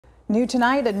New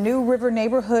tonight, a New River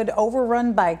neighborhood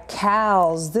overrun by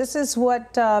cows. This is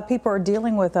what people are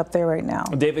dealing with up there right now.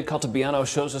 David Caltabiano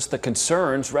shows us the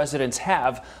concerns residents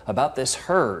have about this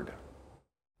herd.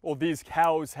 Well, these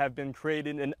cows have been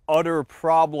creating an utter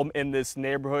problem in this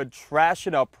neighborhood,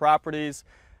 trashing up properties.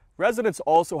 Residents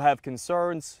also have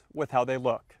concerns with how they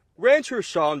look. Rancher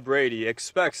Sean Brady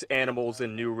expects animals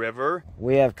in New River.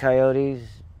 We have coyotes,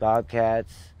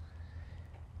 bobcats,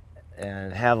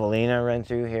 and javelina run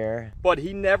through here. But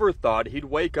he never thought he'd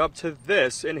wake up to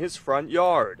this in his front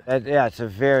yard. Yeah, it's a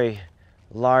very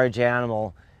large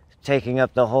animal taking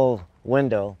up the whole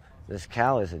window. This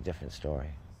cow is a different story.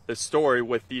 The story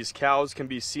with these cows can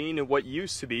be seen in what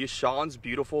used to be Sean's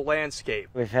beautiful landscape.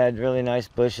 We've had really nice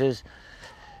bushes.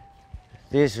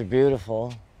 These are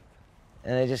beautiful.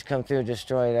 And they just come through and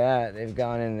destroy that. They've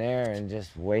gone in there and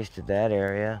just wasted that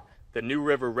area. The New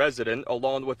River resident,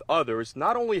 along with others,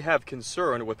 not only have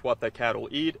concern with what the cattle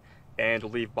eat and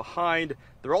leave behind,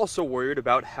 they're also worried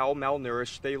about how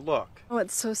malnourished they look. Oh,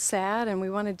 it's so sad and we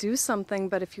want to do something,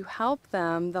 but if you help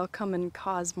them, they'll come and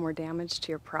cause more damage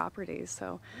to your property.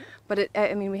 But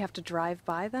I mean, we have to drive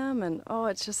by them and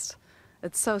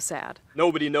it's so sad.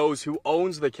 Nobody knows who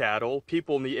owns the cattle.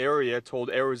 People in the area told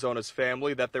Arizona's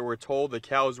family that they were told the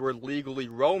cows were legally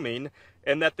roaming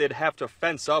and that they'd have to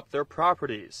fence up their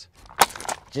properties.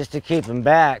 Just to keep them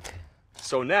back.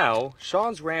 So now,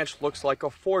 Sean's ranch looks like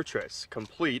a fortress,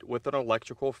 complete with an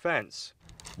electrical fence.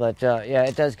 But yeah,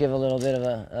 it does give a little bit of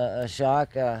a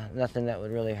shock. Nothing that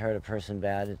would really hurt a person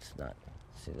bad. It's not,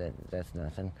 see, that's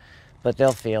nothing. But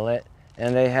they'll feel it,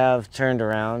 and they have turned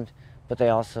around, but they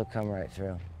also come right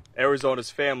through.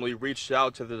 Arizona's family reached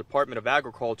out to the Department of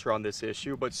Agriculture on this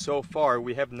issue, but so far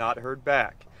we have not heard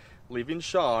back, leaving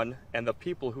Sean and the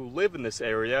people who live in this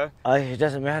area It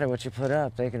doesn't matter what you put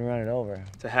up, they can run it over.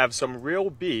 to have some real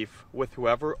beef with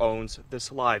whoever owns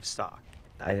this livestock.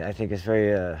 I think it's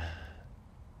very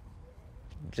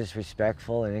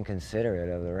disrespectful and inconsiderate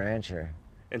of the rancher.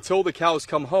 Until the cows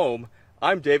come home,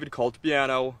 I'm David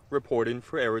Caltabiano reporting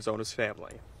for Arizona's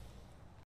Family.